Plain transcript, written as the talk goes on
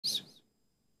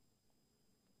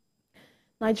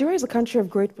Nigeria is a country of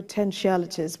great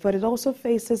potentialities, but it also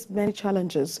faces many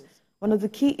challenges. One of the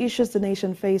key issues the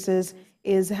nation faces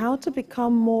is how to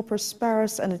become more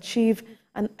prosperous and achieve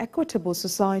an equitable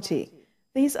society.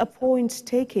 These are points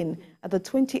taken at the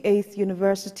 28th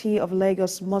University of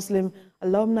Lagos Muslim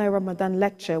Alumni Ramadan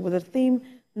lecture with the theme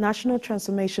National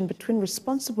Transformation Between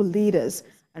Responsible Leaders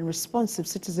and Responsive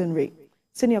Citizenry.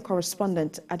 Senior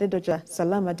correspondent Adedoja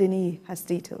Salamadini has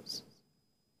details.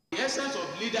 The essence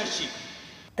of leadership.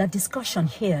 The discussion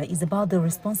here is about the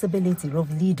responsibility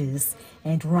of leaders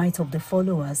and right of the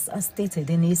followers as stated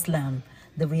in Islam,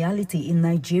 the reality in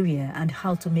Nigeria and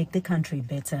how to make the country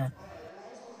better.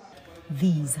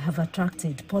 These have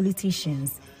attracted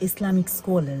politicians, Islamic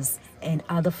scholars and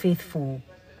other faithful.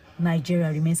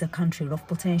 Nigeria remains a country of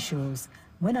potentials.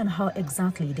 When and how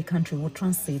exactly the country will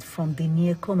transit from the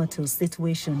near comatose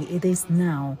situation it is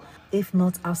now, if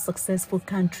not a successful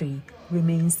country,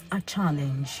 remains a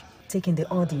challenge. Taking the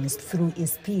audience through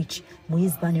his speech,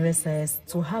 Muiz Banire says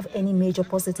to have any major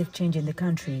positive change in the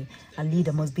country, a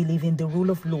leader must believe in the rule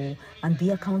of law and be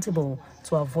accountable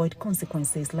to avoid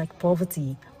consequences like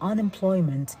poverty,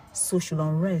 unemployment, social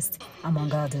unrest,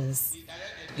 among others.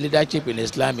 Leadership in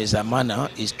Islam is a manner,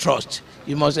 is trust.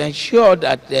 You must ensure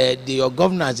that your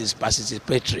governance is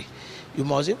participatory. You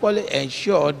must equally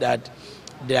ensure that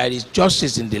there is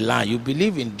justice in the land. You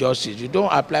believe in justice. You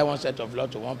don't apply one set of law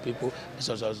to one people, a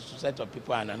set of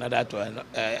people, and another to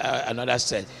another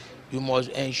set. You must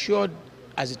ensure,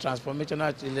 as a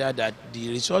transformational leader, that the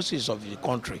resources of the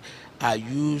country are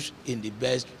used in the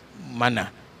best manner,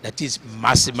 that is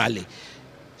maximally.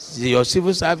 Your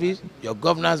civil service, your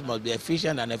governance must be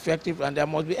efficient and effective, and there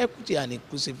must be equity and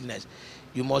inclusiveness.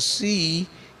 You must see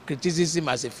criticism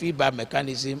as a feedback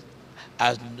mechanism,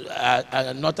 as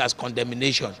not as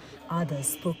condemnation. Others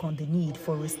spoke on the need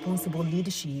for responsible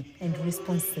leadership and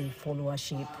responsive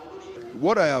followership.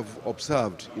 What I have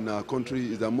observed in our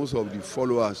country is that most of the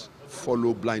followers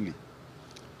follow blindly.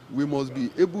 We must be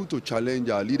able to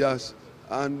challenge our leaders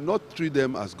and not treat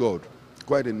them as God.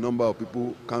 Quite a number of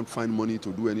people can't find money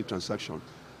to do any transaction.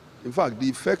 In fact, the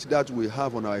effect that we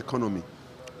have on our economy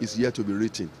is yet to be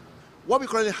written. What we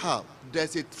currently have,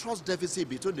 there's a trust deficit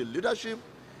between the leadership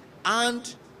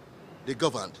and the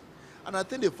governed. And I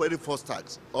think the very first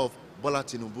task of Bola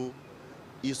Tinubu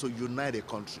is to unite the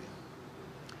country,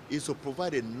 is to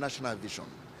provide a national vision,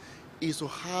 is to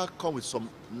come with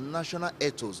some national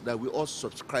ethos that we all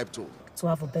subscribe to. To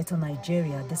have a better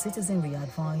Nigeria, the citizenry are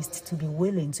advised to be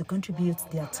willing to contribute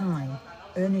their time,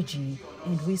 energy,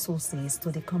 and resources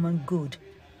to the common good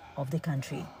of the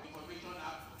country.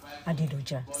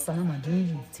 Adedoja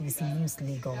Salamadini, TVC News,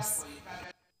 Lagos.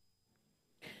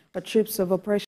 Troops of Operation